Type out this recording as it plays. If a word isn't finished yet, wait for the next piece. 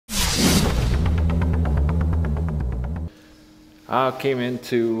I came in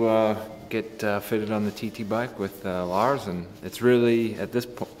to get fitted on the TT bike with Lars, and it's really, at this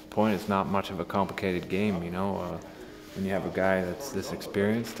point, it's not much of a complicated game, you know. When you have a guy that's this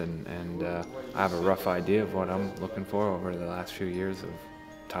experienced, and I have a rough idea of what I'm looking for over the last few years of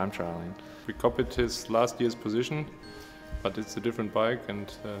time trialing. We copied his last year's position, but it's a different bike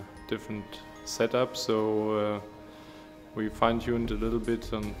and different setup, so we fine-tuned a little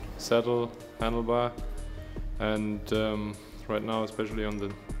bit on saddle, handlebar, and right now, especially on the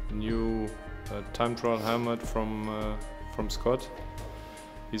new time trial helmet from Scott,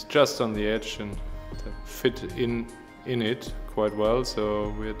 he's just on the edge and fit in it quite well, so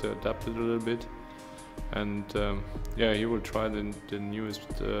we had to adapt it a little bit. And yeah, he will try the newest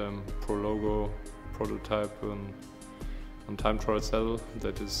Pro Logo prototype on time trial saddle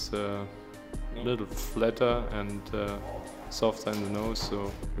that is a little flatter and softer in the nose,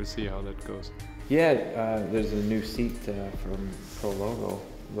 so we'll see how that goes. Yeah, there's a new seat from Pro Logo.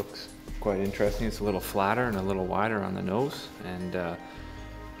 Looks quite interesting. It's a little flatter and a little wider on the nose, and a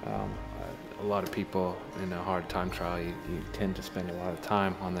lot of people in a hard time trial, you tend to spend a lot of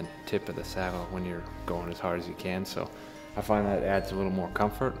time on the tip of the saddle when you're going as hard as you can. So I find that adds a little more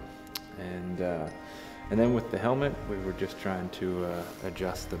comfort. And then with the helmet, we were just trying to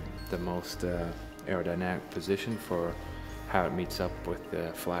adjust the most aerodynamic position for how it meets up with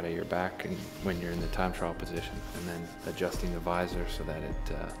the flat of your back and when you're in the time trial position, and then adjusting the visor so that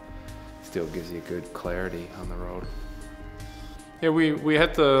it still gives you good clarity on the road. Yeah, we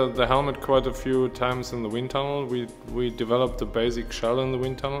had the helmet quite a few times in the wind tunnel. We developed the basic shell in the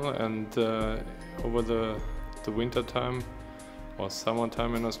wind tunnel, and over the winter time or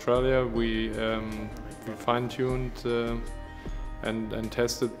summertime in Australia, we fine-tuned and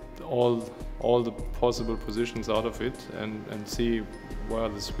tested all the possible positions out of it, and see where are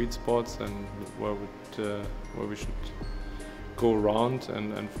the sweet spots and where we should go around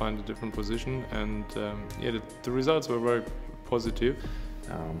and find a different position. And yeah, the results were very positive.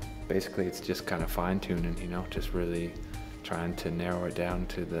 Basically, it's just kind of fine-tuning, you know, just really trying to narrow it down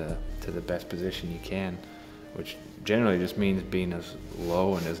to the best position you can, which generally just means being as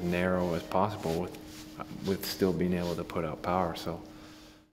low and as narrow as possible with still being able to put out power. So